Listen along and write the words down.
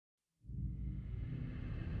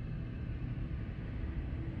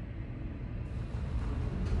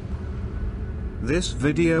This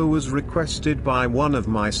video was requested by one of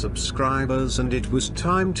my subscribers, and it was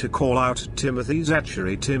time to call out Timothy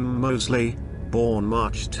Zachary Tim Mosley, born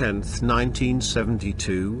March 10,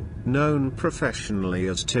 1972, known professionally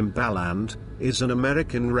as Timbaland, is an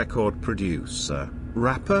American record producer,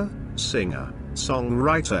 rapper, singer,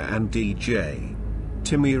 songwriter and DJ.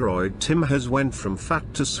 Timmy Royd Tim has went from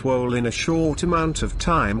fat to swole in a short amount of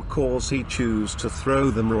time cause he choose to throw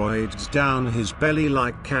them roids down his belly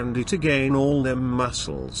like candy to gain all them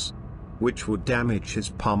muscles, which would damage his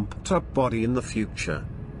pumped up body in the future.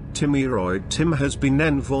 Timmy Royd Tim has been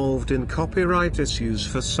involved in copyright issues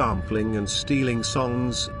for sampling and stealing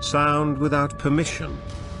songs sound without permission.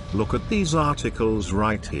 Look at these articles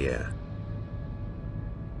right here.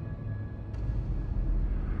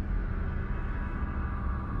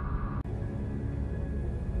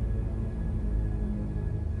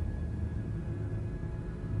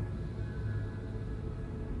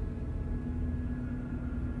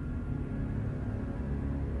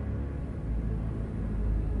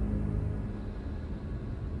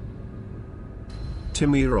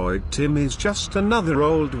 Timmy Royd Tim is just another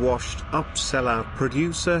old washed-up sellout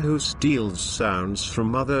producer who steals sounds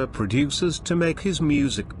from other producers to make his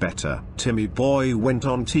music better. Timmy Boy went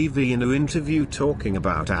on TV in an interview talking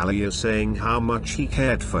about Aaliyah, saying how much he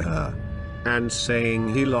cared for her, and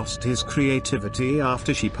saying he lost his creativity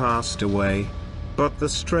after she passed away. But the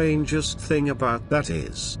strangest thing about that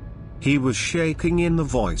is, he was shaking in the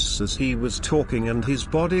voice as he was talking, and his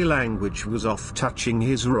body language was off, touching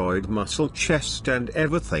his roid muscle, chest and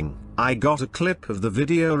everything. I got a clip of the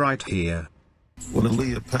video right here. When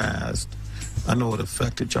Aaliyah passed, I know it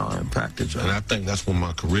affected y'all, impacted y'all. And I think that's when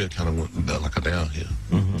my career kind of went like a downhill.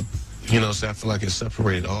 You know, so I feel like it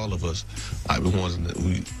separated all of us. Like the ones that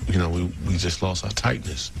we just lost our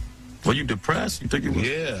tightness. Were you depressed? You think it was?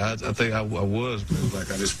 Yeah, I think I was. Man.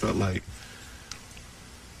 Like I just felt like,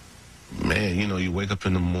 man, you know, you wake up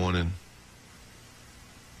in the morning,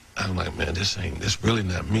 I'm like, man, this really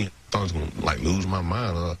not me. I thought I was gonna like lose my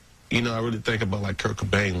mind. You know, I really think about like Kurt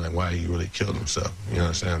Cobain, like why he really killed himself. You know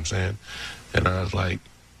what I'm saying? And I was like,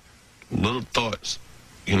 little thoughts,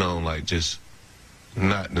 you know, like just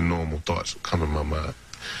not the normal thoughts come in my mind.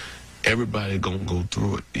 Everybody gonna go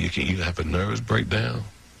through it. You can either have a nervous breakdown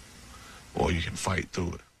or you can fight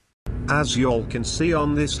through it. As y'all can see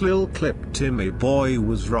on this little clip, Timmy Boy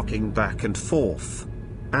was rocking back and forth,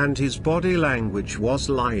 and his body language was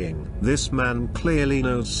lying. This man clearly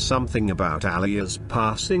knows something about Aaliyah's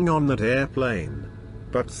passing on that airplane.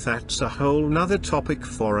 But that's a whole nother topic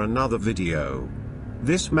for another video.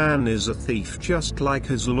 This man is a thief just like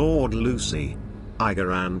his Lord Lucy. I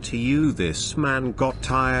guarantee you this man got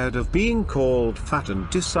tired of being called fat and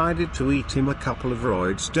decided to eat him a couple of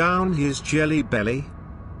roids down his jelly belly.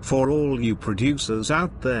 For all you producers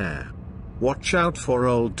out there, watch out for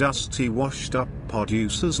old dusty washed up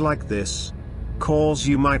producers like this, cause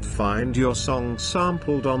you might find your song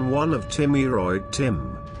sampled on one of Timmy Royd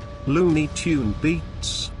Tim Looney Tune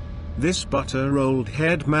beats. This butter old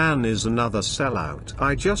head man is another sellout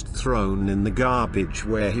I just thrown in the garbage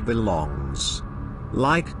where he belongs.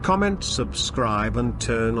 Like, comment, subscribe and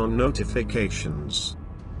turn on notifications.